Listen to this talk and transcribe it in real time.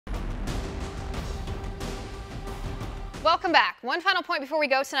Welcome back. One final point before we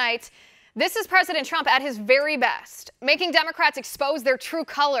go tonight. This is President Trump at his very best, making Democrats expose their true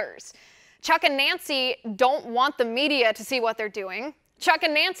colors. Chuck and Nancy don't want the media to see what they're doing. Chuck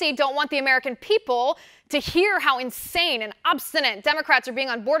and Nancy don't want the American people to hear how insane and obstinate Democrats are being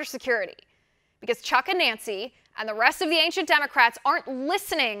on border security. Because Chuck and Nancy and the rest of the ancient Democrats aren't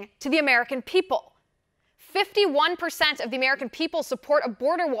listening to the American people. 51% of the American people support a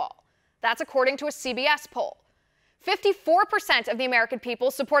border wall. That's according to a CBS poll. 54% of the American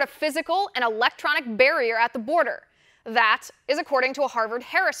people support a physical and electronic barrier at the border. That is according to a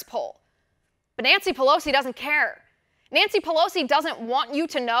Harvard-Harris poll. But Nancy Pelosi doesn't care. Nancy Pelosi doesn't want you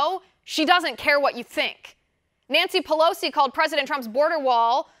to know. She doesn't care what you think. Nancy Pelosi called President Trump's border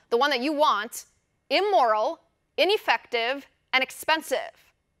wall, the one that you want, immoral, ineffective, and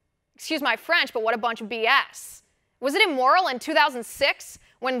expensive. Excuse my French, but what a bunch of BS. Was it immoral in 2006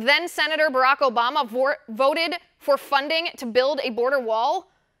 when then-Senator Barack Obama voted for funding to build a border wall?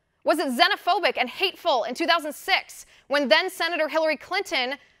 Was it xenophobic and hateful in 2006 when then-Senator Hillary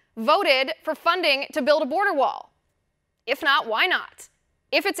Clinton voted for funding to build a border wall? If not, why not?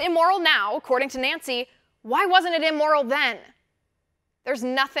 If it's immoral now, according to Nancy, why wasn't it immoral then? There's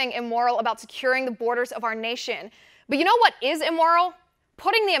nothing immoral about securing the borders of our nation. But you know what is immoral?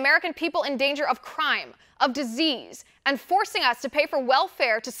 Putting the American people in danger of crime, of disease, and forcing us to pay for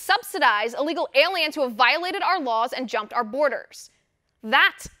welfare to subsidize illegal aliens who have violated our laws and jumped our borders.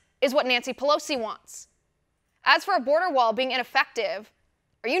 That is what Nancy Pelosi wants. As for a border wall being ineffective,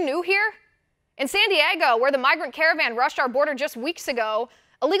 are you new here? In San Diego, where the migrant caravan rushed our border just weeks ago,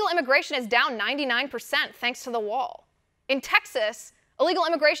 illegal immigration is down 99% thanks to the wall. In Texas, illegal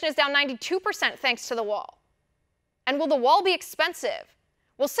immigration is down 92% thanks to the wall. And will the wall be expensive?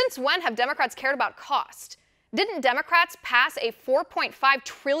 Well, since when have Democrats cared about cost? Didn't Democrats pass a $4.5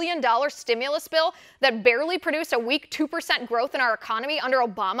 trillion stimulus bill that barely produced a weak 2% growth in our economy under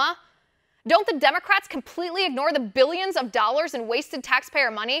Obama? Don't the Democrats completely ignore the billions of dollars in wasted taxpayer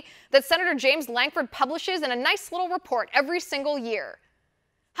money that Senator James Lankford publishes in a nice little report every single year?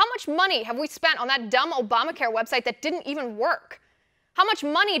 How much money have we spent on that dumb Obamacare website that didn't even work? How much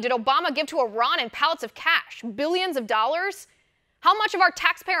money did Obama give to Iran in pallets of cash? Billions of dollars? How much of our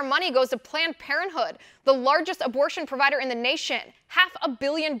taxpayer money goes to Planned Parenthood, the largest abortion provider in the nation? $500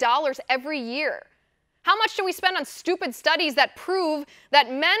 million every year. How much do we spend on stupid studies that prove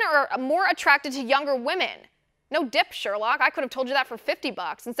that men are more attracted to younger women? No dip, Sherlock. I could have told you that for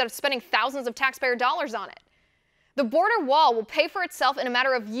 $50 instead of spending thousands of taxpayer dollars on it. The border wall will pay for itself in a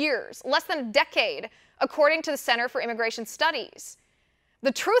matter of years, less than a decade, according to the Center for Immigration Studies.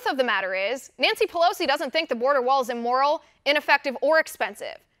 The truth of the matter is, Nancy Pelosi doesn't think the border wall is immoral, ineffective, or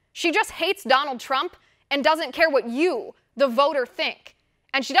expensive. She just hates Donald Trump and doesn't care what you, the voter, think.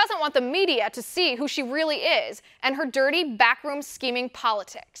 And she doesn't want the media to see who she really is and her dirty backroom scheming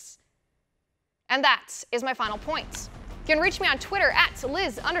politics. And that is my final point. You can reach me on Twitter at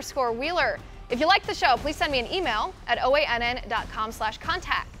Liz_Wheeler. If you like the show, please send me an email at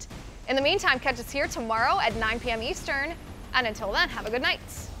oann.com/contact. In the meantime, catch us here tomorrow at 9 p.m. Eastern. And until then, have a good night.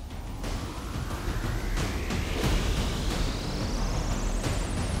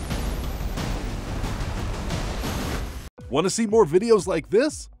 Want to see more videos like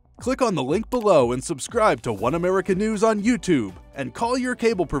this? Click on the link below and subscribe to One American News on YouTube. And call your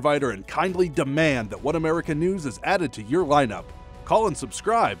cable provider and kindly demand that One American News is added to your lineup. Call and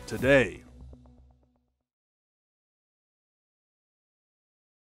subscribe today.